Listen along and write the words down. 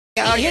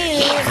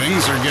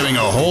Things are getting a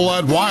whole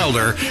lot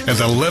wilder at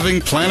the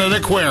Living Planet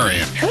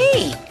Aquarium.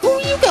 Hey, who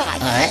you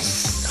got?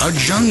 Us? A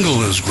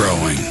jungle is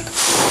growing.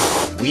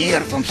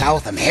 We're from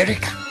South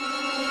America.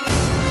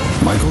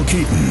 Michael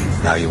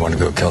Keaton. Now you want to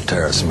go kill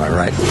terrorists, am I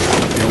right?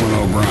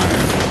 Dylan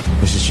O'Brien.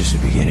 This is just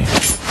the beginning.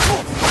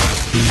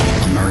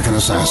 American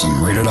Assassin,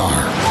 rated R.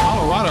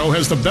 Colorado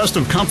has the best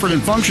of comfort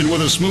and function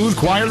with a smooth,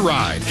 quiet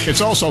ride.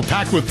 It's also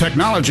packed with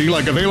technology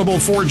like available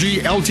 4G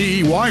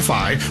LTE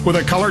Wi-Fi with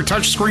a color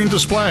touchscreen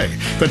display.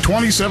 The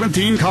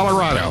 2017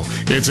 Colorado.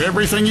 It's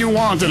everything you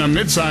want in a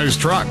midsize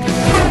truck.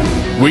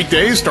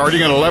 Weekdays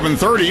starting at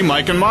 11:30,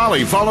 Mike and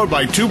Molly, followed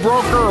by Two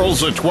Broke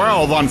Girls at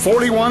 12 on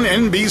 41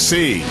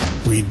 NBC.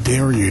 We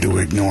dare you to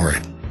ignore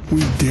it.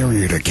 We dare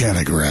you to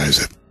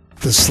categorize it.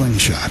 The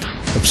Slingshot.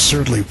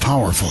 Absurdly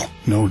powerful.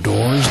 No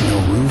doors, no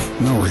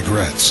roof, no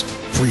regrets.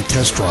 Free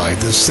test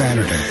drive this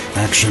Saturday.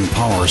 Action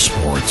Power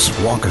Sports,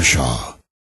 Waukesha.